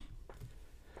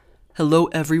Hello,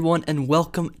 everyone, and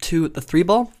welcome to the Three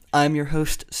Ball. I'm your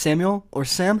host, Samuel, or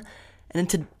Sam, and in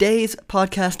today's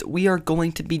podcast, we are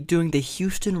going to be doing the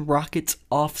Houston Rockets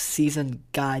off-season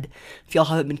guide. If y'all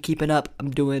haven't been keeping up,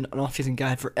 I'm doing an off-season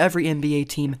guide for every NBA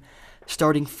team,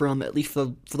 starting from, at least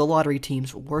for the lottery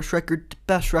teams, worst record to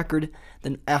best record.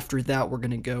 Then after that, we're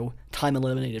going to go time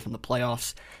eliminated from the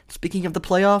playoffs. Speaking of the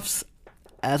playoffs,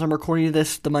 as I'm recording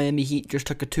this, the Miami Heat just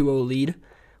took a 2-0 lead,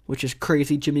 which is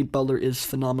crazy. Jimmy Butler is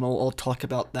phenomenal. I'll talk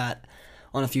about that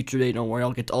on a future date. Don't worry,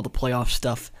 I'll get to all the playoff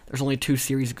stuff. There's only 2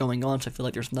 series going on, so I feel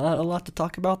like there's not a lot to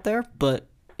talk about there, but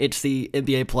it's the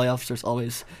NBA playoffs. There's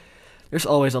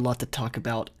always a lot to talk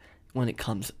about when it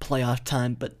comes to playoff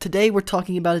time. But today we're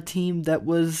talking about a team that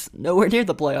was nowhere near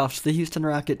the playoffs, the Houston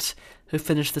Rockets, who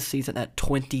finished the season at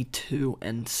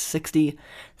 22-60,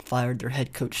 fired their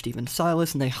head coach Stephen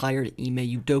Silas, and they hired Ime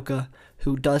Udoka,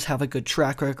 who does have a good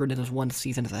track record in his one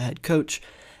season as a head coach,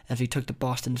 as he took the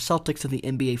Boston Celtics to the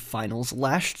NBA Finals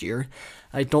last year.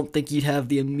 I don't think he'd have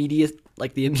the immediate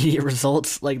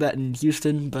results like that in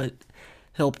Houston, but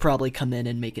he'll probably come in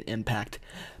and make an impact.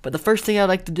 But the first thing I'd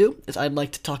like to do is I'd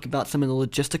like to talk about some of the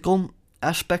logistical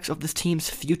aspects of this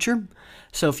team's future.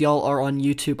 So if y'all are on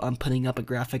YouTube, I'm putting up a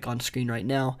graphic on screen right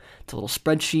now. It's a little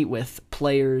spreadsheet with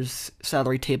players,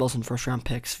 salary tables, and first-round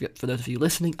picks. For those of you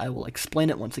listening, I will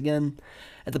explain it once again.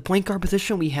 At the point guard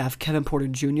position, we have Kevin Porter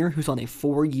Jr., who's on a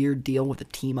 4-year deal with a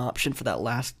team option for that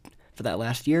last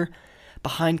year.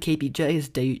 Behind KPJ is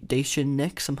Daishin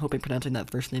Nix. I'm hoping I'm pronouncing that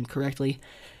first name correctly.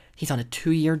 He's on a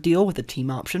 2-year deal with a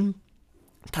team option.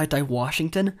 Ty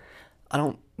Washington, I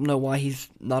don't know why he's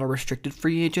not a restricted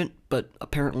free agent, but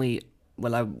apparently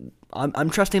I'm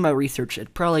trusting my research.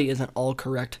 It probably isn't all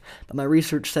correct, but my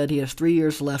research said he has 3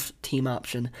 years left team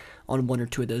option on 1 or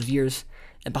 2 of those years.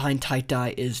 And behind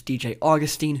Ty is DJ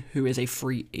Augustine, who is a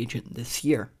free agent this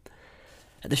year.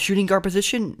 At the shooting guard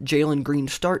position, Jalen Green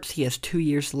starts. He has 2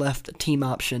 years left, team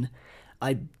option.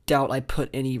 I doubt I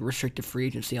put any restricted free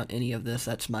agency on any of this.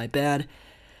 That's my bad.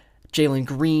 Jalen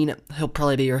Green, he'll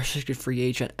probably be a restricted free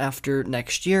agent after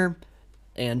next year.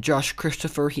 And Josh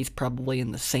Christopher, he's probably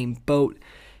in the same boat.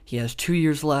 He has 2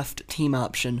 years left, team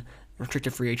option,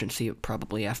 restricted free agency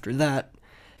probably after that.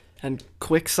 And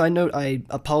quick side note, I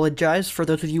apologize for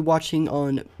those of you watching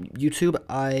on YouTube.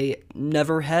 I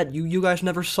never had, you guys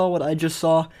never saw what I just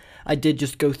saw. I did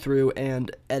just go through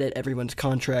and edit everyone's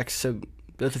contracts, so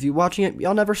those of you watching it,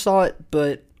 y'all never saw it,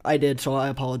 but I did, so I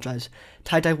apologize.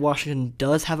 Ty Washington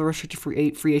does have a restricted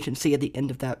free agency at the end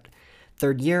of that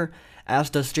 3rd year, as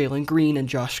does Jalen Green and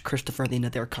Josh Christopher at the end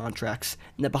of their contracts.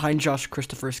 And then behind Josh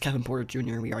Christopher is Kevin Porter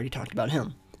Jr., we already talked about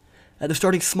him. At the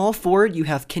starting small forward, you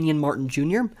have Kenyon Martin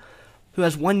Jr., who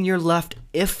has 1 year left.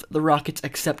 If the Rockets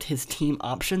accept his team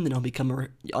option, then he'll become an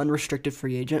unrestricted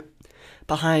free agent.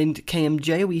 Behind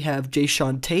KMJ, we have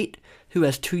Jayshawn Tate, who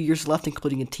has 2 years left,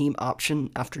 including a team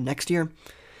option after next year.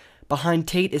 Behind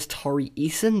Tate is Tari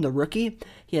Eason, the rookie.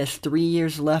 He has 3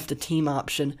 years left, a team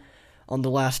option on the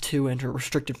last 2, and a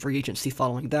restricted free agency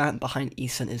following that. And behind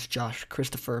Eason is Josh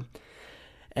Christopher.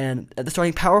 And at the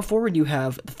starting power forward, you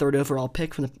have the 3rd overall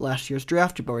pick from the last year's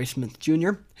draft, Jabari Smith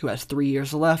Jr., who has 3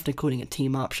 years left, including a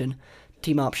team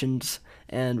options,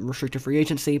 and restricted free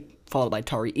agency, followed by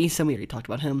Tari Eason, we already talked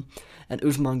about him, and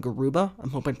Usman Garuba,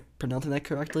 I'm hoping I'm pronouncing that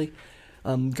correctly.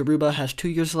 Garuba has 2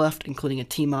 years left, including a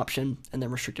team option, and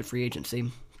then restricted free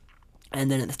agency.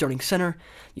 And then at the starting center,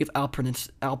 you have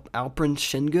Alperen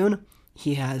Şengün.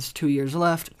 He has 2 years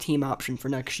left, team option for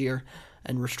next year,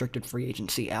 and restricted free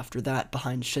agency after that.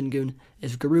 Behind Şengün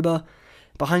is Garuba.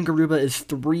 Behind Garuba is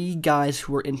 3 guys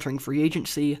who are entering free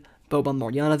agency: Boban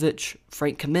Marjanovic,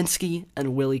 Frank Kaminsky,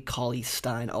 and Willie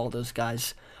Cauley-Stein. All those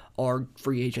guys are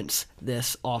free agents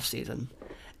this offseason.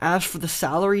 As for the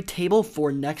salary table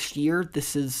for next year,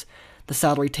 this is the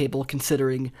salary table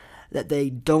considering that they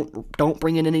don't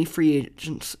bring in any free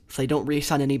agents, so they don't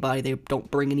re-sign anybody, they don't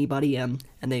bring anybody in,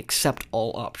 and they accept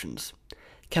all options.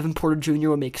 Kevin Porter Jr.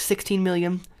 will make $16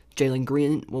 million, Jalen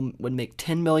Green would make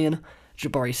 $10 million,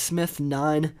 Jabari Smith $9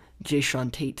 million,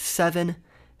 Jayshawn Tate $7 million,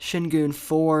 Şengün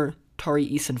 $4 million, Tari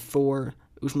Eason $4 million,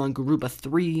 Usman Garuba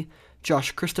 $3 million,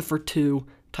 Josh Christopher $2 million,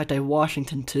 Ty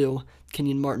Washington $2 million,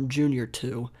 Kenyon Martin Jr. $2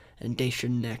 million, and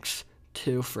Daishin Nix $2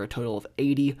 million, for a total of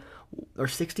 $61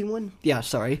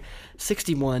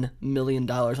 million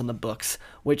on the books,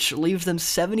 which leaves them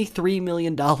 $73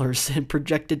 million in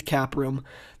projected cap room.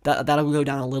 That'll go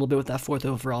down a little bit with that 4th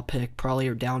overall pick,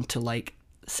 probably down to like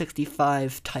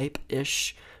 65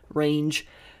 type-ish range,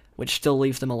 which still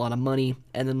leaves them a lot of money.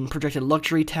 And then projected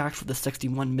luxury tax for the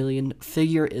 $61 million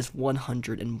figure is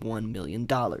 $101 million.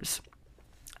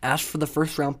 As for the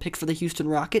first round pick for the Houston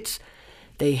Rockets,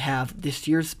 They have this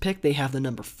year's pick. They have the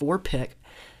number 4 pick.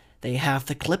 They have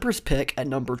the Clippers pick at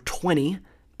number 20,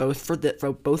 both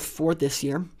for this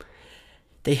year.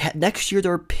 Next year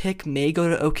their pick may go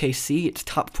to OKC. It's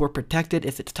top 4 protected.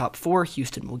 If it's top 4,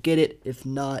 Houston will get it. If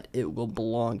not, it will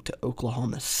belong to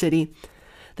Oklahoma City.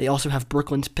 They also have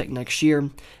Brooklyn's pick next year.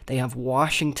 They have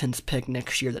Washington's pick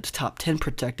next year that's top 10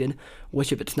 protected,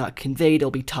 which if it's not conveyed, it'll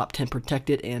be top 10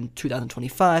 protected in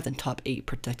 2025 and top 8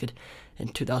 protected in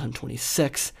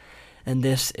 2026. And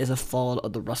this is a fall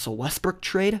of the Russell Westbrook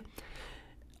trade.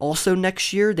 Also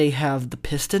next year, they have the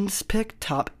Pistons pick,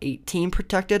 top 18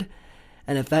 protected.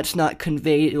 And if that's not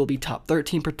conveyed, it will be top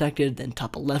 13 protected, then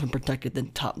top 11 protected,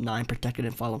 then top 9 protected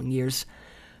in following years.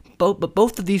 But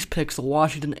both of these picks, the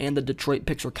Washington and the Detroit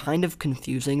picks, are kind of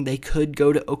confusing. They could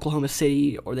go to Oklahoma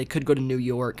City or they could go to New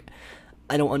York.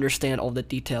 I don't understand all the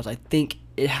details. I think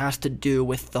it has to do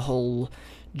with the whole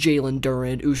Jalen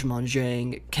Duren, Ousmane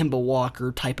Dieng, Kemba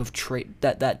Walker type of trade,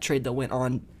 that trade that went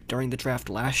on during the draft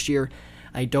last year.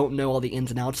 I don't know all the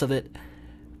ins and outs of it,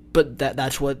 but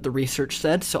that's what the research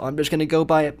said, so I'm just going to go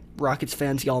by it. Rockets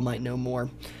fans, y'all might know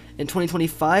more. In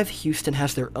 2025, Houston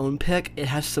has their own pick. It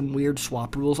has some weird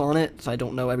swap rules on it, so I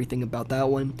don't know everything about that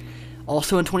one.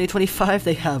 Also in 2025,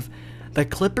 they have the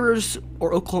Clippers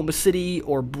or Oklahoma City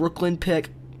or Brooklyn pick,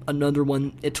 another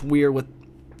one. It's weird with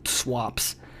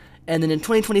swaps. And then in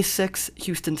 2026,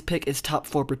 Houston's pick is top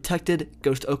 4 protected,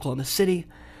 goes to Oklahoma City.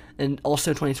 And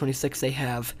also in 2026, they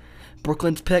have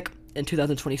Brooklyn's pick. In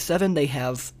 2027, they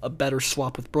have a better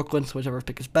swap with Brooklyn, so whichever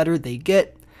pick is better, they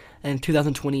get. And in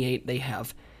 2028, they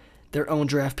have their own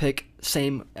draft pick,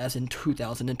 same as in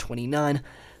 2029.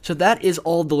 So that is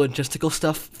all the logistical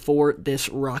stuff for this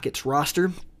Rockets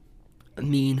roster. I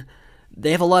mean,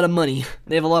 they have a lot of money.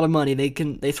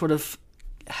 They sort of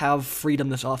have freedom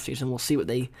this offseason.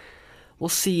 We'll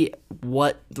see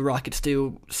what the Rockets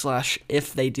do, /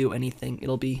 if they do anything.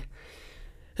 It'll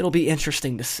be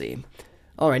interesting to see.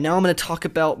 Alright, now I'm going to talk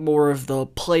about more of the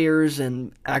players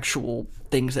and actual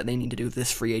things that they need to do with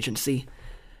this free agency.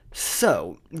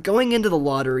 So, going into the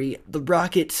lottery, the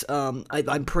Rockets,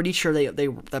 I'm pretty sure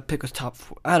that pick was top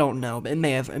 4. I don't know. It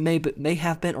may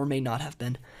have been or may not have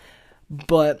been.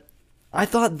 But I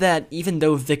thought that even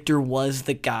though Victor was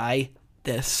the guy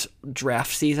this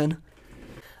draft season,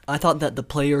 I thought that the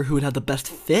player who would have the best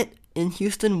fit in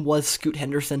Houston was Scoot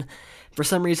Henderson. For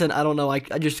some reason, I don't know, I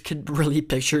just could really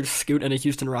picture Scoot in a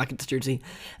Houston Rockets jersey,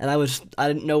 and I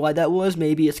didn't know why that was.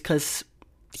 Maybe it's because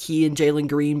he and Jalen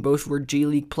Green both were G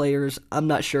League players. I'm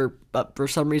not sure, but for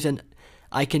some reason,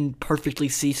 I can perfectly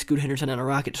see Scoot Henderson in a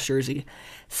Rockets jersey.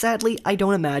 Sadly, I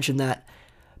don't imagine that.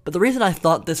 But the reason I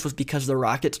thought this was because the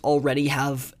Rockets already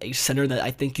have a center that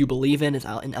I think you believe in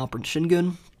Alperen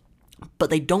Sengun, but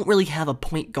they don't really have a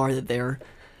point guard that they're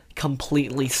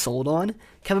completely sold on.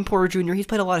 Kevin Porter Jr., he's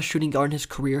played a lot of shooting guard in his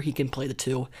career. He can play the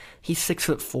 2. He's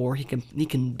 6'4". He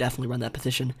can definitely run that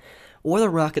position. Or the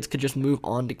Rockets could just move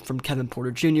on from Kevin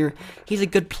Porter Jr. He's a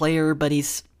good player, but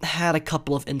he's had a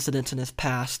couple of incidents in his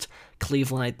past.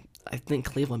 Cleveland, I think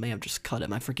Cleveland may have just cut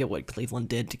him. I forget what Cleveland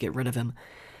did to get rid of him,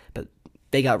 but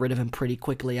they got rid of him pretty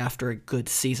quickly after a good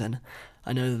season.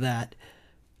 I know that.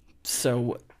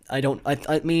 So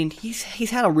I mean, he's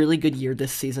had a really good year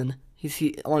this season.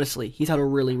 Honestly, he's had a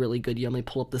really, really good year. Let me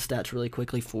pull up the stats really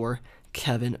quickly for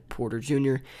Kevin Porter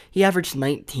Jr. He averaged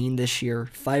 19 this year,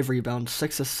 5 rebounds,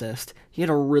 6 assists. He had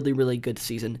a really, really good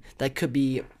season. That could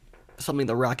be something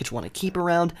the Rockets want to keep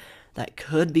around. That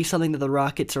could be something that the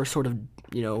Rockets are sort of,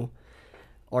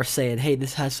 are saying, hey,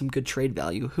 this has some good trade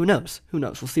value. Who knows?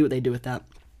 We'll see what they do with that.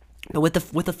 But with the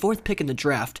 4th pick in the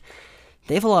draft,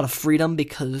 they have a lot of freedom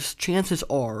because chances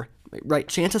are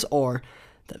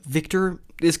that Victor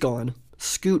is gone,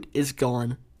 Scoot is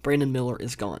gone, Brandon Miller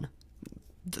is gone.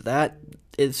 That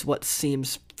is what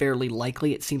seems fairly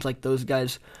likely. It seems like those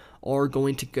guys are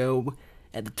going to go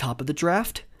at the top of the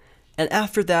draft. And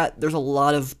after that, there's a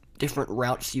lot of different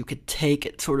routes you could take.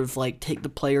 It's sort of like take the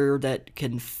player that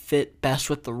can fit best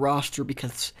with the roster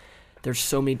because there's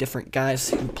so many different guys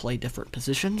who play different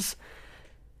positions.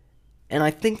 And I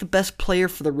think the best player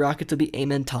for the Rockets would be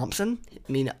Amen Thompson.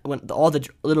 I mean, when all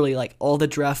the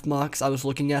draft mocks I was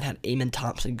looking at had Amen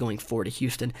Thompson going forward to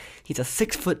Houston. He's a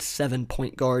 6'7"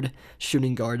 point guard,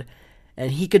 shooting guard,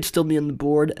 and he could still be on the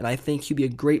board, and I think he'd be a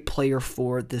great player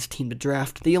for this team to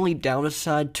draft. The only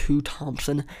downside to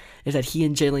Thompson is that he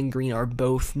and Jalen Green are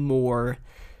both more,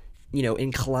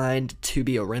 inclined to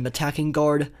be a rim attacking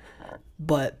guard.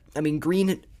 But, I mean,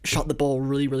 Green shot the ball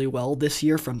really, really well this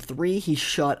year from 3. He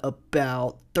shot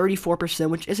about 34%,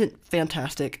 which isn't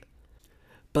fantastic,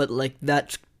 but,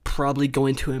 that's probably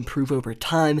going to improve over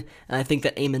time, and I think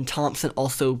that Amen Thompson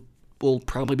also will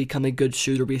probably become a good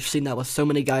shooter. We've seen that with so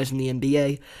many guys in the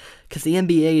NBA, because the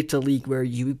NBA is a league where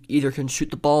you either can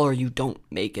shoot the ball or you don't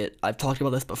make it. I've talked about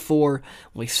this before.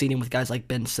 We've seen it with guys like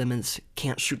Ben Simmons,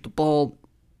 can't shoot the ball,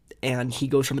 and he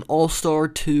goes from an all-star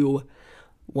to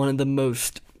one of the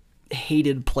most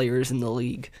hated players in the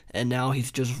league, and now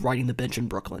he's just riding the bench in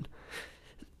Brooklyn.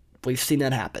 We've seen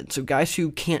that happen. So guys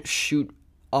who can't shoot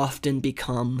often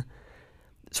become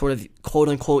sort of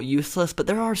quote-unquote useless, but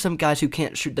there are some guys who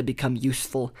can't shoot that become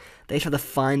useful. They try to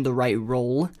find the right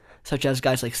role, such as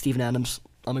guys like Steven Adams.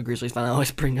 I'm a Grizzlies fan, I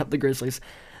always bring up the Grizzlies.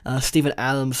 Steven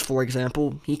Adams, for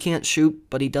example, he can't shoot,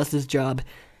 but he does his job.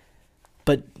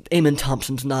 But Amen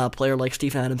Thompson's not a player like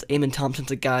Steven Adams. Amen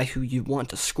Thompson's a guy who you want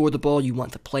to score the ball, you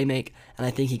want to play make, and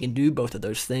I think he can do both of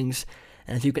those things.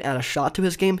 And if you can add a shot to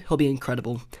his game, he'll be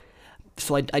incredible.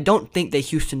 So I don't think that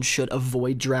Houston should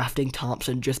avoid drafting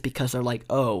Thompson just because they're like,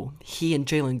 oh, he and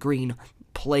Jalen Green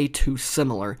play too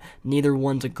similar. Neither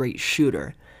one's a great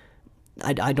shooter.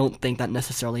 I don't think that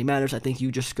necessarily matters. I think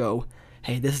you just go,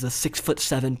 hey, this is a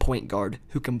 6'7" point guard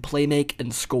who can play make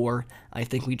and score. I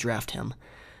think we draft him.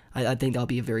 I think that'll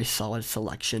be a very solid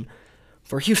selection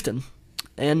for Houston.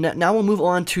 And now we'll move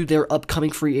on to their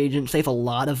upcoming free agents. They have a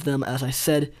lot of them, as I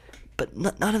said, but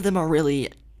none of them are really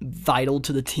vital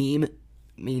to the team.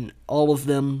 I mean, all of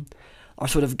them are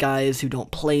sort of guys who don't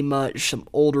play much, some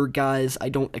older guys. I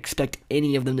don't expect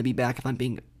any of them to be back, if I'm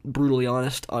being brutally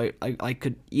honest. I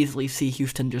could easily see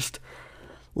Houston just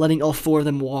letting all four of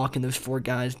them walk, and those four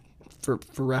guys, for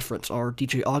reference, are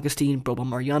DJ Augustine, Boban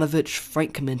Marjanovic,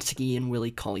 Frank Kaminsky, and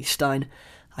Willie Cauley-Stein.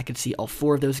 I could see all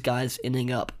four of those guys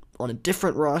ending up on a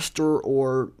different roster,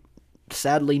 or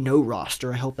sadly no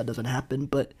roster. I hope that doesn't happen,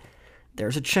 but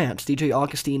there's a chance. DJ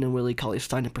Augustine and Willie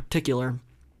Cauley-Stein in particular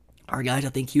are guys I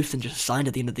think Houston just signed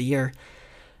at the end of the year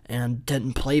and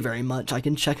didn't play very much. I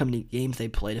can check how many games they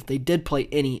played. If they did play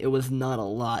any, it was not a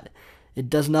lot. It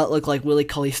does not look like Willie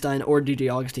Cauley-Stein or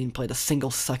DJ Augustine played a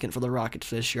single second for the Rockets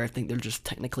this year. I think they're just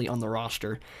technically on the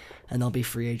roster, and they'll be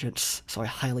free agents, so I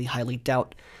highly, highly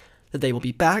doubt that they will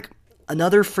be back.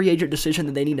 Another free agent decision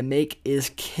that they need to make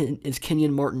is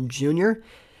Kenyon Martin Jr.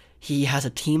 He has a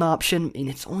team option, and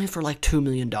it's only for like $2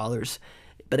 million.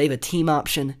 But they have a team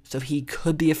option, so he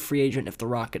could be a free agent if the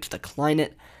Rockets decline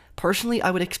it. Personally,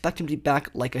 I would expect him to be back,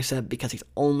 like I said, because he's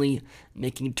only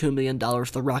making $2 million.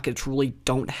 The Rockets really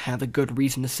don't have a good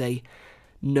reason to say,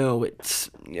 no, it's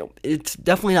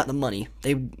definitely not the money.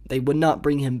 They would not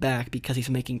bring him back because he's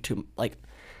making too,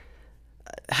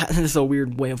 this is a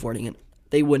weird way of wording it.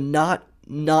 They would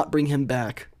not bring him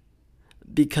back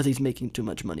because he's making too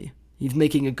much money. He's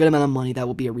making a good amount of money. That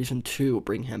will be a reason to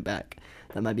bring him back.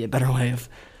 That might be a better way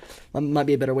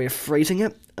of phrasing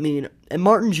it. I mean, and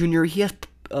Martin Jr., he has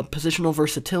positional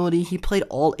versatility. He played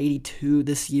all 82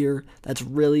 this year. That's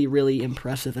really, really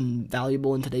impressive and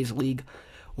valuable in today's league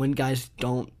when guys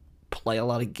don't play a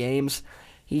lot of games.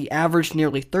 He averaged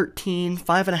nearly 13,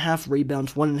 5.5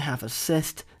 rebounds, 1.5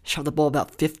 assists, shot the ball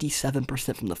about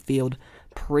 57% from the field.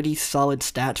 Pretty solid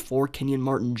stats for Kenyon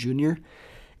Martin Jr.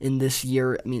 in this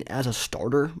year. I mean, as a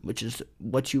starter, which is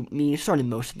what you mean. He started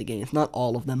most of the games, not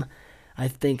all of them. I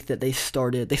think that they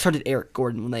started Eric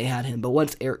Gordon when they had him, but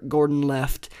once Eric Gordon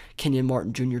left, Kenyon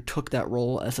Martin Jr. took that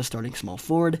role as a starting small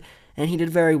forward, and he did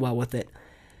very well with it.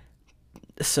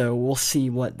 So we'll see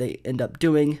what they end up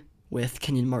doing with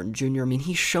Kenyon Martin Jr. I mean,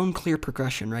 he's shown clear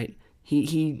progression, right?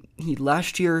 He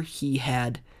last year he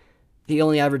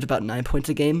only averaged about 9 points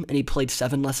a game, and he played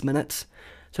 7 less minutes.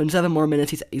 So in 7 more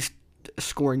minutes, he's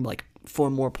scoring like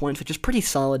 4 more points, which is pretty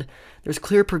solid. There's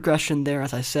clear progression there,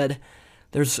 as I said.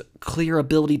 There's clear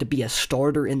ability to be a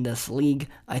starter in this league.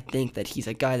 I think that he's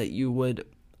a guy that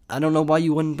I don't know why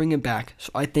you wouldn't bring him back.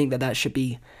 So I think that should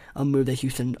be a move that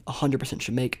Houston 100%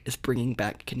 should make, is bringing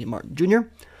back Kenyon Martin Jr.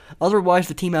 Otherwise,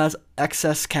 the team has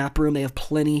excess cap room. They have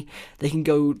plenty. They can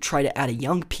go try to add a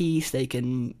young piece. They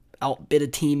can outbid a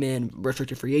team in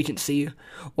restricted free agency,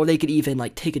 or they could even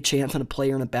take a chance on a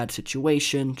player in a bad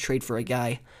situation, trade for a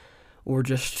guy, or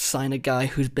just sign a guy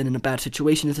who's been in a bad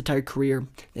situation his entire career.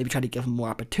 Maybe try to give him more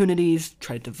opportunities,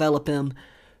 try to develop him.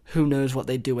 Who knows what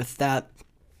they do with that.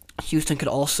 Houston could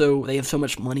also, they have so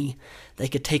much money, they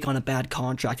could take on a bad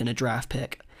contract and a draft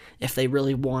pick if they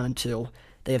really wanted to.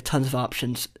 They have tons of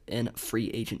options in free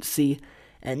agency.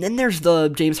 And then there's the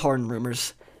James Harden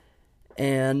rumors.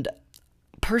 And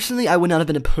personally, I would not have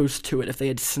been opposed to it if they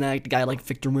had snagged a guy like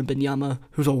Victor Wembanyama,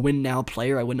 who's a win-now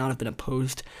player. I would not have been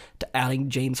opposed to adding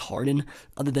James Harden,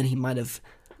 other than he might have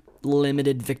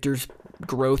limited Victor's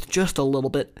growth just a little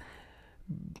bit.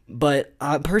 But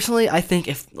personally, I think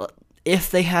if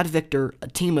they had Victor, a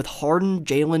team with Harden,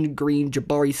 Jalen Green,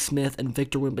 Jabari Smith, and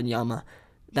Victor Wembanyama,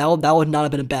 That would not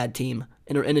have been a bad team.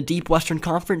 In a deep Western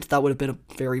Conference, that would have been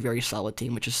a very, very solid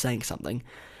team, which is saying something.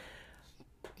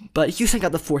 But Houston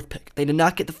got the 4th pick. They did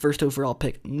not get the 1st overall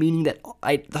pick, meaning that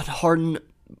Harden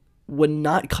would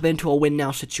not come into a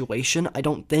win-now situation, I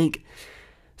don't think.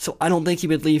 So I don't think he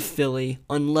would leave Philly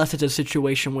unless it's a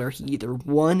situation where he either,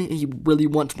 1, he really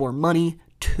wants more money,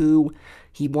 2,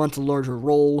 he wants a larger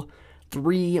role,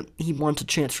 3, he wants a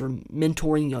chance for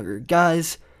mentoring younger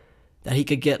guys that he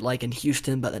could get like in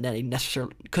Houston, but that he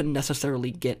couldn't necessarily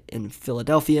get in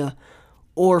Philadelphia,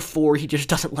 or 4, he just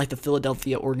doesn't like the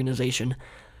Philadelphia organization,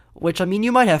 which, I mean,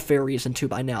 you might have fair reason to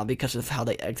by now because of how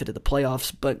they exited the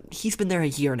playoffs, but he's been there a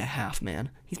year and a half,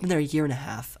 man. He's been there a year and a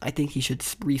half. I think he should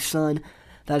re-sign.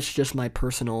 That's just my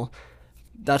personal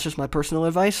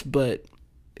advice, but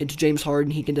it's James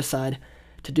Harden. He can decide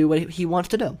to do what he wants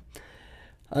to do.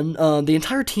 And, the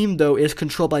entire team, though, is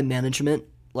controlled by management.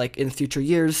 Like, in future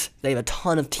years, they have a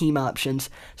ton of team options,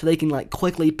 so they can, like,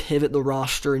 quickly pivot the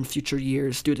roster in future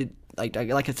years due to, like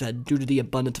I said, due to the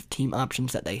abundance of team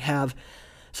options that they have.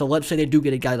 So let's say they do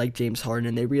get a guy like James Harden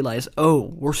and they realize,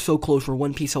 oh, we're so close, we're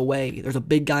one piece away. There's a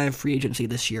big guy in free agency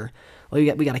this year. Well,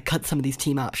 we got to cut some of these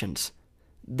team options.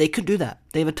 They could do that.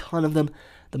 They have a ton of them.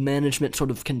 The management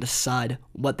sort of can decide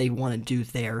what they want to do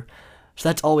there. So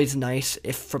that's always nice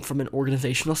if from an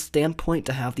organizational standpoint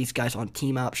to have these guys on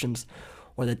team options,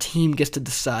 or the team gets to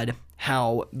decide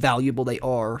how valuable they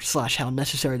are / how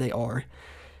necessary they are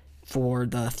for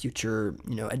the future,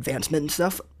 advancement and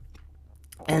stuff.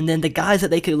 And then the guys that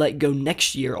they could let go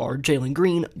next year are Jalen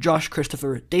Green, Josh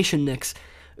Christopher, Daishen Nix,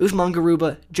 Usman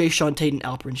Garuba, Jayshawn Tate, and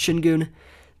Alperen Şengün.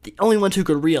 The only ones who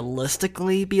could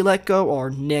realistically be let go are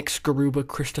Nix, Garuba,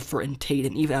 Christopher, and Tate,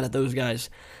 and even out of those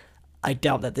guys, I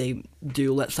doubt that they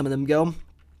do let some of them go.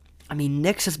 I mean,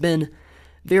 Nix has been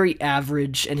very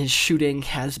average, and his shooting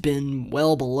has been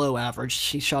well below average.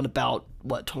 He shot about,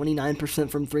 29%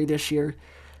 from 3 this year?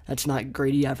 That's not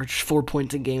great. He averaged 4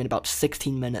 points a game in about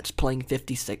 16 minutes, playing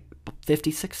 57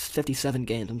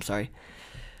 games, I'm sorry.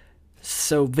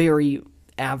 So very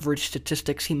average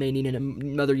statistics. He may need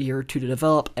another year or two to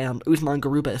develop, and Usman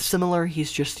Garuba is similar.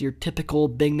 He's just your typical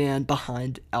big man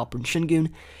behind Alperen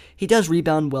Şengün. He does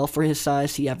rebound well for his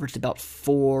size. He averaged about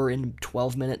 4 in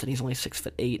 12 minutes, and he's only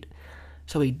 6'8".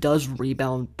 So he does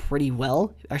rebound pretty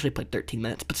well. He actually played 13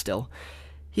 minutes, but still.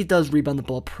 He does rebound the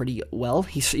ball pretty well.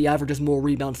 He averages more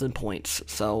rebounds than points,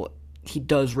 so he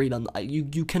does rebound.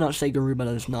 You cannot say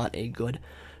Garuba is not a good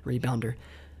rebounder.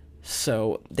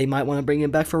 So they might want to bring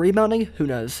him back for rebounding. Who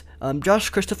knows? Josh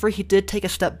Christopher, he did take a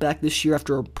step back this year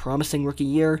after a promising rookie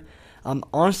year. I'm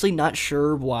honestly not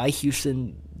sure why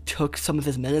Houston took some of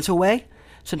his minutes away,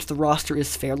 since the roster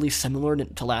is fairly similar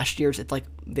to last year's. It's like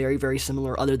very, very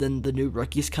similar other than the new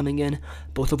rookies coming in,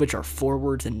 both of which are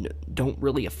forwards and don't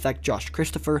really affect Josh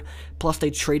Christopher. Plus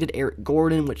they traded Eric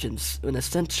Gordon, which in a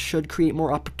sense should create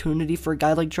more opportunity for a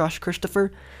guy like Josh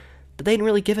Christopher, but they didn't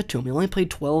really give it to him. He only played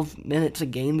 12 minutes a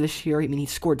game this year. I mean, he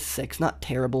scored 6, not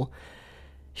terrible.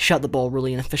 He shot the ball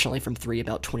really inefficiently from 3,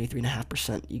 about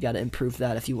 23.5%. You got to improve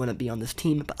that if you want to be on this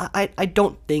team. But I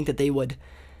don't think that they would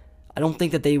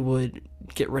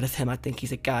get rid of him. I think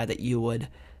he's a guy that you would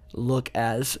look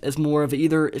as more of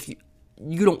either if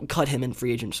you don't cut him in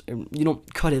free agents, you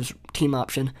don't cut his team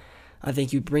option. I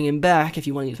think you bring him back. If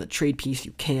you want to use a trade piece,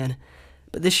 you can.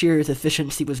 But this year his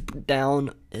efficiency was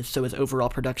down, so his overall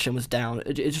production was down.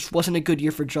 It just wasn't a good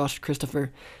year for Josh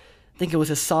Christopher. I think it was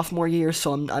his sophomore year,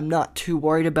 so I'm not too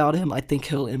worried about him. I think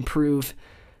he'll improve.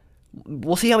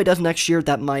 We'll see how he does next year.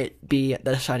 That might be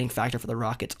the deciding factor for the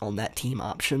Rockets on that team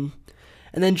option.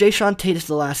 And then Jayshawn Tate is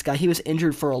the last guy. He was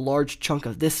injured for a large chunk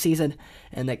of this season,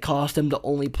 and that caused him to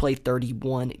only play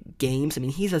 31 games. I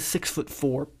mean, he's a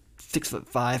 6'4",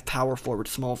 6'5", power forward,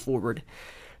 small forward.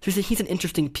 So he's an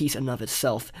interesting piece in and of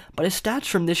itself. But his stats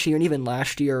from this year and even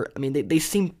last year, I mean, they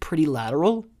seemed pretty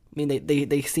lateral. I mean,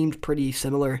 they seemed pretty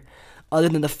similar, other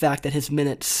than the fact that his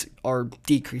minutes are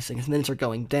decreasing. His minutes are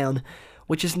going down,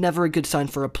 which is never a good sign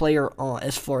for a player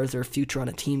as far as their future on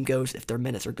a team goes. If their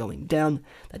minutes are going down,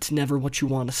 that's never what you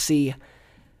want to see,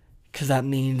 because that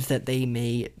means that they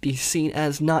may be seen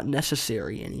as not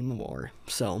necessary anymore.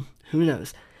 So, who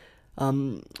knows?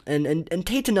 And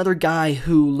Tate's another guy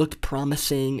who looked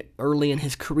promising early in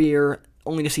his career,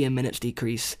 only to see a minutes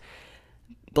decrease.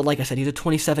 But like I said, he's a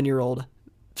 27-year-old,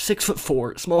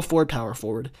 6'4", small forward, power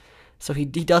forward. So he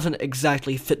doesn't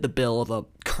exactly fit the bill of a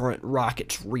current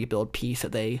Rockets rebuild piece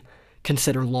that they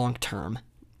consider long-term.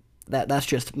 That's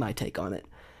just my take on it.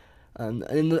 And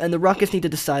the Rockets need to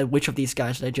decide which of these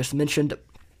guys that I just mentioned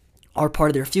are part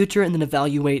of their future, and then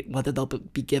evaluate whether they'll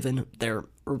be given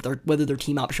whether their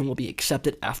team option will be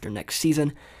accepted after next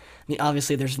season. mean,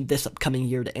 obviously there's this upcoming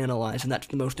year to analyze, and that's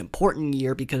the most important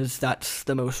year because that's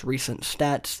the most recent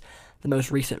stats, the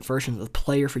most recent versions of the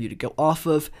player for you to go off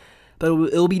of. But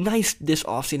it'll be nice this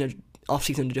offseason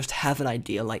to just have an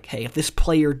idea, like, hey, if this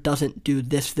player doesn't do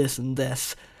this, this, and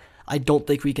this, I don't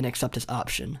think we can accept his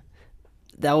option.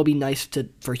 That will be nice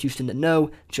for Houston to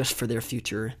know, just for their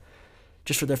future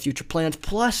plans.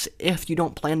 Plus, if you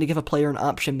don't plan to give a player an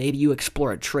option, maybe you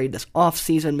explore a trade this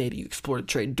offseason, maybe you explore a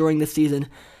trade during the season.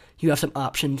 You have some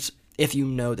options if you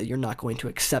know that you're not going to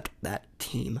accept that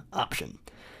team option.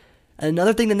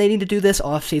 Another thing that they need to do this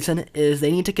offseason is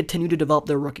they need to continue to develop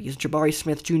their rookies, Jabari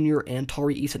Smith Jr. and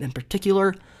Tari Eason in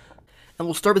particular. And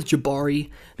we'll start with Jabari.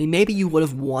 I mean, maybe you would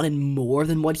have wanted more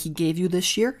than what he gave you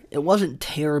this year. It wasn't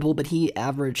terrible, but he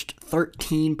averaged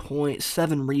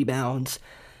 13.7 rebounds,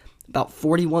 about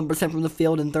 41% from the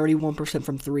field and 31%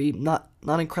 from three. Not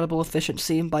incredible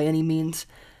efficiency by any means.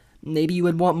 Maybe you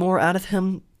would want more out of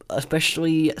him,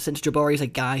 especially since Jabari is a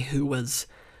guy who was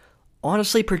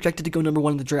honestly projected to go number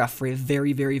 1 in the draft for a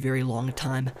very, very, very long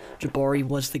time. Jabari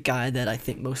was the guy that I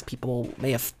think most people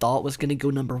may have thought was going to go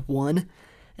number 1.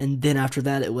 And then after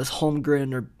that, it was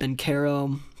Holmgren or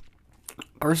Bencaro.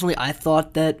 Personally, I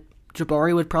thought that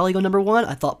Jabari would probably go number 1.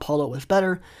 I thought Paulo was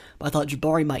better, but I thought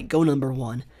Jabari might go number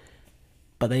 1.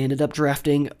 But they ended up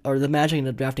drafting, or the Magic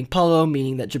ended up drafting Paulo,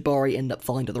 meaning that Jabari ended up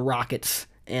falling to the Rockets.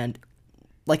 And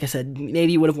like I said,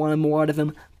 maybe you would have wanted more out of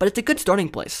him, but it's a good starting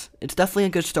place. It's definitely a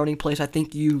good starting place. I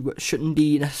think you shouldn't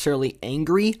be necessarily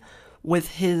angry with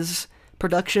his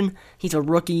production. He's a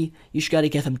rookie. You just got to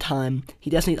give him time.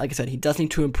 He does need, like I said, he does need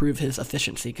to improve his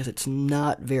efficiency because it's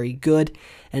not very good.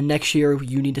 And next year,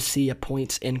 you need to see a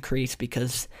points increase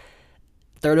because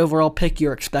 3rd overall pick,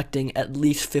 you're expecting at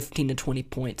least 15 to 20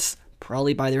 points.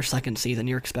 Probably by their 2nd season,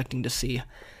 you're expecting to see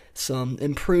some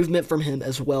improvement from him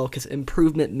as well, because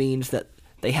improvement means that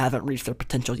they haven't reached their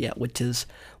potential yet, which is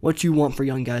what you want for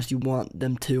young guys. You want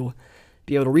them to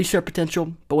be able to reach their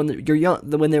potential, but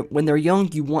when they're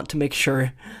young, you want to make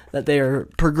sure that they are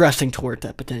progressing toward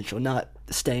that potential, not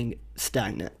staying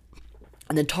stagnant.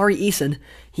 And then Tari Eason,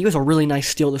 he was a really nice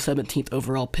steal, the 17th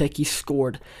overall pick. He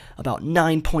scored about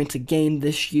 9 points a game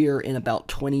this year in about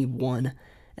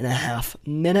 21.5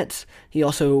 minutes. He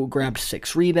also grabbed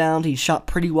 6 rebounds. He shot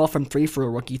pretty well from 3 for a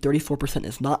rookie. 34%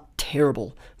 is not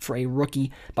terrible for a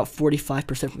rookie. About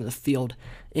 45% from the field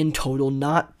in total.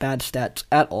 Not bad stats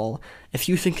at all. If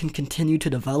Houston can continue to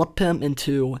develop him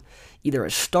into either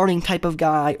a starting type of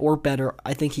guy or better,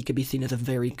 I think he could be seen as a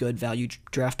very good value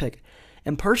draft pick.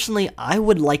 And personally, I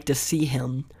would like to see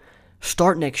him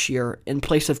start next year in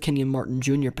place of Kenyon Martin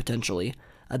Jr. potentially.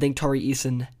 I think Tari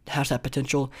Eason has that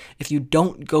potential. If you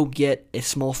don't go get a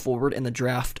small forward in the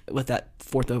draft with that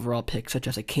 4th overall pick, such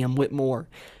as a Cam Whitmore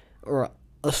or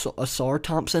Asar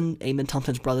Thompson, Amen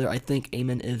Thompson's brother, I think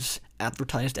Amen is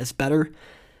advertised as better.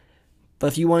 But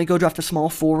if you want to go draft a small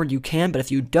forward, you can. But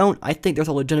if you don't, I think there's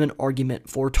a legitimate argument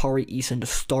for Tari Eason to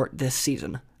start this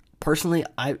season. Personally,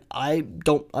 I'm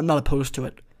not opposed to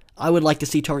it. I would like to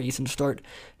see Tari Eason start,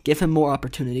 give him more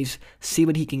opportunities, see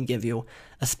what he can give you,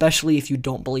 especially if you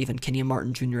don't believe in Kenyon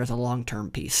Martin Jr. as a long-term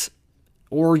piece.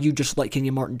 Or you just let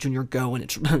Kenyon Martin Jr. go and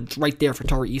it's right there for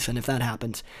Tari Eason. If that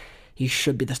happens, he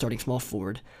should be the starting small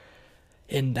forward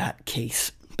in that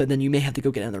case. But then you may have to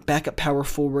go get another backup power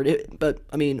forward.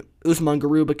 Usman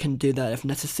Garuba can do that if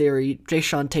necessary.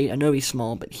 Jayshawn Tate, I know he's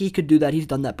small, but he could do that. He's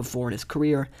done that before in his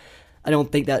career. I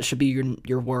don't think that should be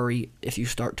your worry if you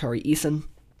start Tari Eason.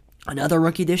 Another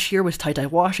rookie this year was Ty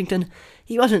Washington.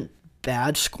 He wasn't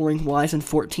bad scoring-wise in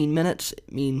 14 minutes.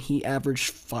 I mean, he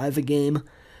averaged 5 a game,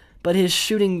 but his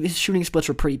shooting splits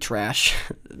were pretty trash.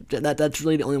 That's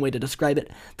really the only way to describe it.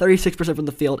 36% from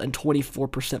the field and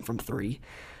 24% from 3.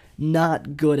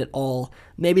 Not good at all.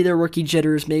 Maybe they're rookie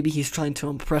jitters. Maybe he's trying to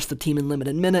impress the team in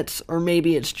limited minutes, or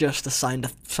maybe it's just a sign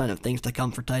of things to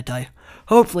come for Ty.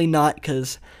 Hopefully not,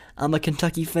 because I'm a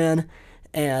Kentucky fan.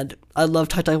 And I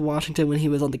loved Ty Washington when he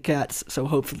was on the Cats, so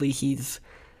hopefully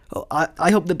I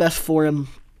hope the best for him.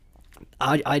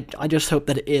 I just hope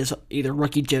that it is either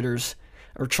rookie jitters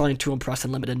or trying to impress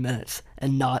in limited minutes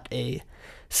and not a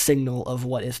signal of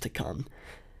what is to come.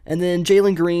 And then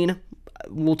Jalen Green,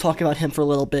 we'll talk about him for a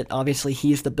little bit. Obviously,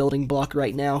 he's the building block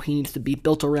right now. He needs to be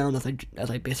built around,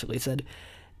 as I basically said.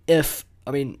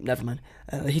 Never mind.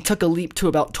 He took a leap to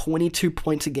about 22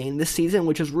 points a game this season,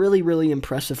 which is really, really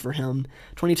impressive for him.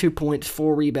 22 points,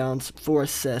 4 rebounds, 4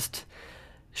 assists.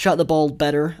 Shot the ball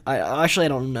better. I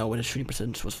don't know what his shooting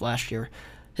percentage was last year.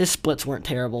 His splits weren't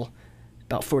terrible.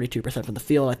 About 42% from the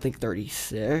field. I think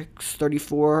 36,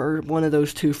 34, or one of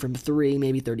those two from 3,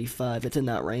 maybe 35. It's in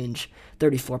that range.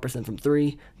 34% from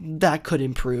 3. That could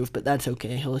improve, but that's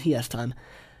okay. He has time.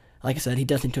 Like I said, he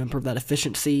does need to improve that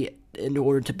efficiency in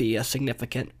order to be a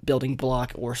significant building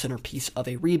block or centerpiece of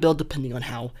a rebuild, depending on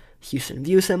how Houston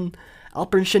views him.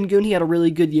 Alperen Şengün, he had a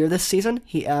really good year this season.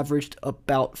 He averaged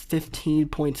about 15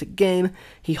 points a game.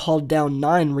 He hauled down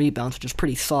 9 rebounds, which is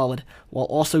pretty solid, while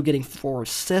also getting 4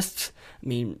 assists. I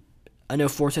mean, I know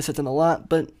 4 assists isn't a lot,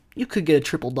 but you could get a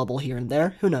triple-double here and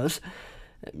there. Who knows?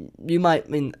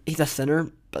 He's a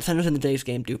center, but centers in today's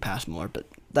game do pass more, but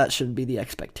that shouldn't be the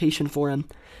expectation for him.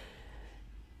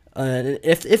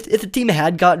 If the team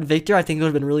had gotten Victor, I think it would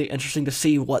have been really interesting to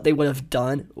see what they would have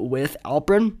done with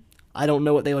Alperen. I don't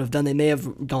know what they would have done. They may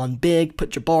have gone big,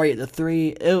 put Jabari at the 3.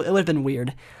 It would have been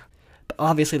weird. But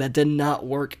obviously that did not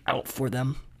work out for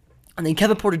them. And then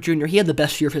Kevin Porter Jr., he had the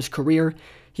best year of his career.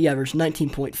 He averaged 19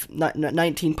 points,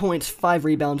 5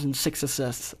 rebounds, and 6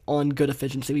 assists on good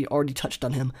efficiency. We already touched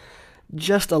on him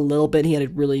just a little bit. He had a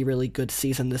really, really good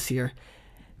season this year.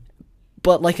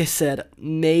 But like I said,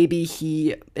 maybe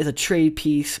he is a trade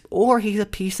piece, or he's a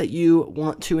piece that you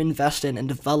want to invest in and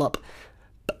develop.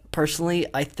 But personally,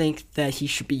 I think that he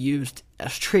should be used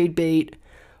as trade bait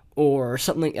or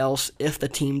something else if the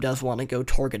team does want to go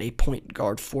target a point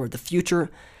guard for the future.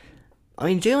 I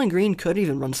mean, Jalen Green could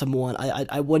even run some one.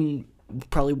 I wouldn't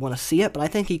probably want to see it, but I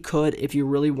think he could if you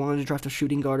really wanted to draft a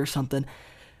shooting guard or something.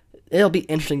 It'll be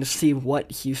interesting to see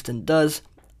what Houston does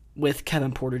with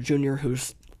Kevin Porter Jr.,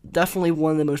 who's definitely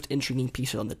one of the most intriguing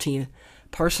pieces on the team.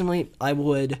 Personally, I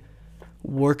would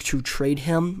work to trade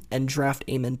him and draft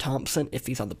Amen Thompson if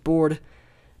he's on the board.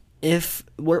 If,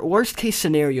 worst case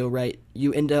scenario, right,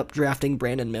 you end up drafting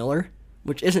Brandon Miller,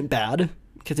 which isn't bad,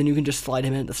 because then you can just slide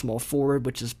him into small forward,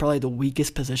 which is probably the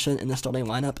weakest position in the starting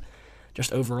lineup,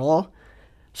 just overall.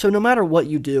 So no matter what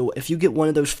you do, if you get one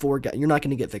of those 4 guys, you're not going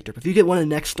to get Victor. But if you get one of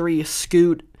the next 3,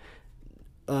 Scoot,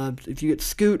 if you get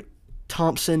Scoot,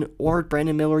 Thompson, or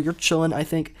Brandon Miller, you're chilling, I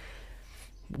think.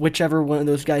 Whichever one of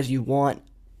those guys you want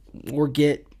or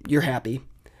get, you're happy.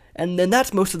 And then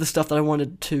that's most of the stuff that I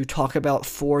wanted to talk about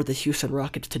for the Houston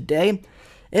Rockets today.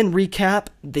 In recap,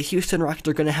 the Houston Rockets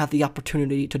are going to have the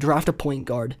opportunity to draft a point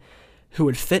guard who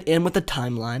would fit in with the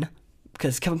timeline,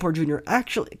 because Kevin Porter Jr.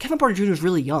 is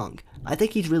really young. I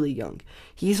think he's really young.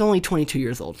 He's only 22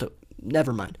 years old, so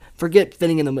never mind. Forget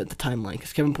fitting in with the timeline,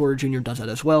 because Kevin Porter Jr. does that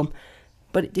as well.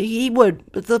 But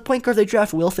the point guard they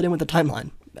draft will fit in with the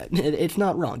timeline. It's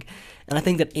not wrong. And I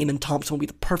think that Amen Thompson will be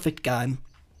the perfect guy.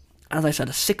 As I said,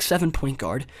 a 6'7" point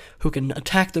guard who can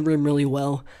attack the rim really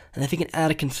well, and if he can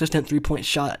add a consistent 3-point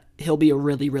shot, he'll be a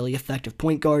really, really effective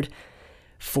point guard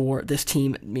for this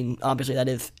team. I mean, obviously, that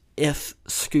is if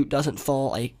Scoot doesn't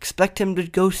fall. I expect him to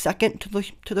go second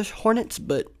to the Hornets,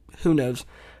 but who knows?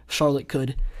 Charlotte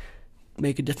could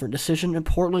make a different decision, and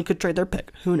Portland could trade their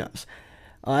pick. Who knows?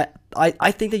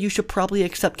 I think that you should probably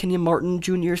accept Kenyon Martin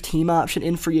Jr.'s team option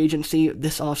in free agency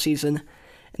this offseason,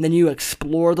 and then you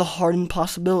explore the Harden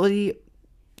possibility.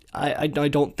 I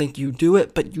don't think you do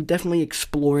it, but you definitely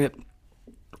explore it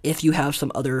if you have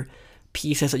some other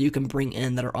pieces that you can bring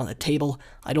in that are on the table.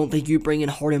 I don't think you bring in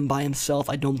Harden by himself.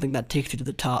 I don't think that takes you to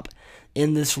the top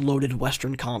in this loaded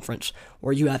Western Conference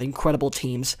where you have incredible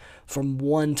teams from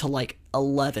 1 to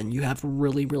 11. You have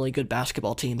really, really good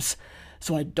basketball teams.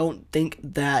 So I don't think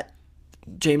that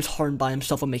James Harden by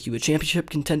himself will make you a championship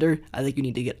contender. I think you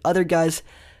need to get other guys.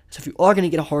 So if you are going to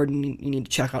get a Harden, you need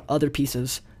to check out other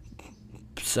pieces.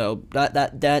 So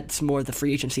that's more the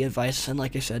free agency advice. And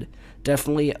like I said,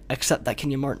 definitely accept that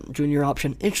Kenyon Martin Jr.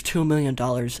 option. It's $2 million.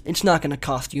 It's not going to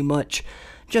cost you much.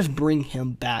 Just bring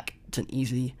him back. It's an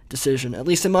easy decision. At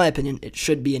least in my opinion, it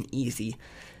should be an easy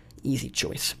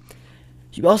choice.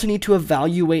 You also need to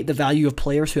evaluate the value of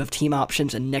players who have team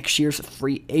options in next year's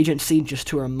free agency. Just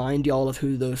to remind y'all of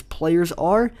who those players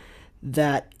are.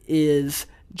 That is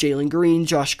Jalen Green,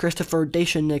 Josh Christopher,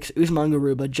 Daishen Nix, Usman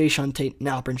Garuba, Jayshawn Tate, and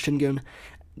Alperen Şengün.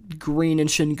 Green and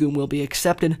Şengün will be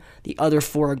accepted. The other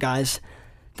 4 are guys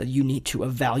that you need to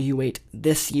evaluate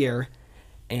this year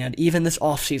and even this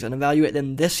offseason. Evaluate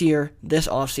them this year, this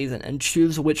offseason, and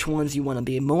choose which ones you want to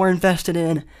be more invested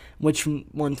in, which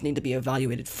ones need to be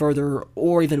evaluated further,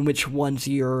 or even which ones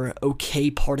you're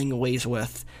okay parting ways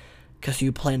with because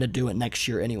you plan to do it next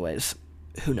year anyways.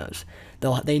 Who knows?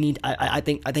 I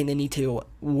think they need to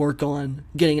work on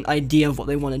getting an idea of what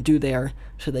they want to do there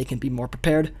so they can be more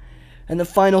prepared. And the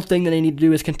final thing that they need to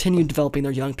do is continue developing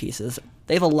their young pieces.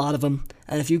 They have a lot of them,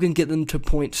 and if you can get them to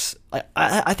points,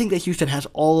 I think that Houston has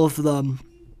all of the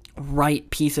right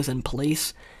pieces in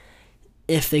place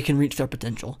if they can reach their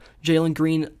potential. Jalen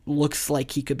Green looks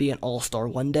like he could be an all-star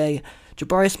one day.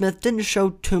 Jabari Smith didn't show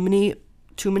too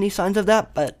many signs of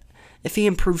that, but if he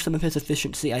improves some of his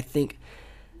efficiency, I think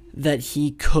that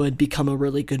he could become a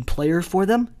really good player for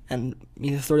them. And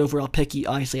the third overall pick, he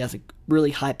obviously has a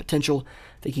really high potential.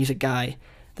 I think he's a guy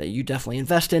that you definitely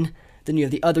invest in. Then you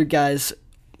have the other guys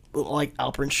like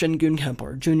Alperen Şengün,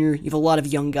 Kemper Jr. You have a lot of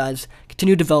young guys.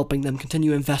 Continue developing them,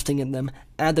 continue investing in them,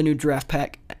 add the new draft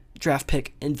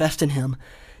pick, invest in him.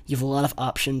 You have a lot of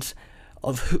options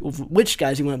of which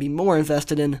guys you want to be more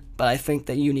invested in, but I think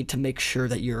that you need to make sure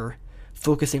that you're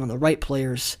focusing on the right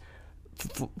players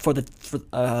for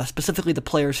specifically the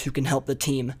players who can help the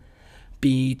team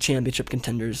be championship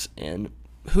contenders. And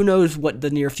who knows what the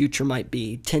near future might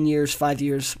be, 10 years, 5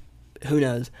 years, who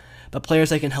knows, but players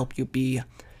that can help you be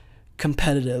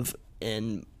competitive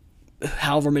in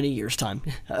however many years' time.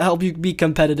 Help you be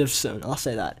competitive soon, I'll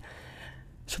say that.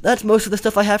 So that's most of the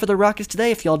stuff I have for the Rockets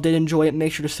today. If y'all did enjoy it,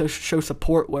 make sure to show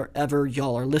support wherever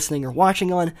y'all are listening or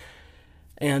watching on.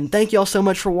 And thank y'all so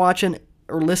much for watching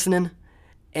or listening.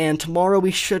 And tomorrow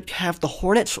we should have the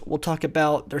Hornets. We'll talk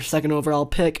about their second overall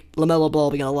pick, LaMelo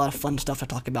Ball. We got a lot of fun stuff to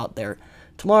talk about there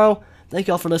tomorrow. Thank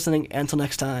y'all for listening. And until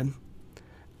next time,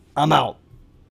 I'm out.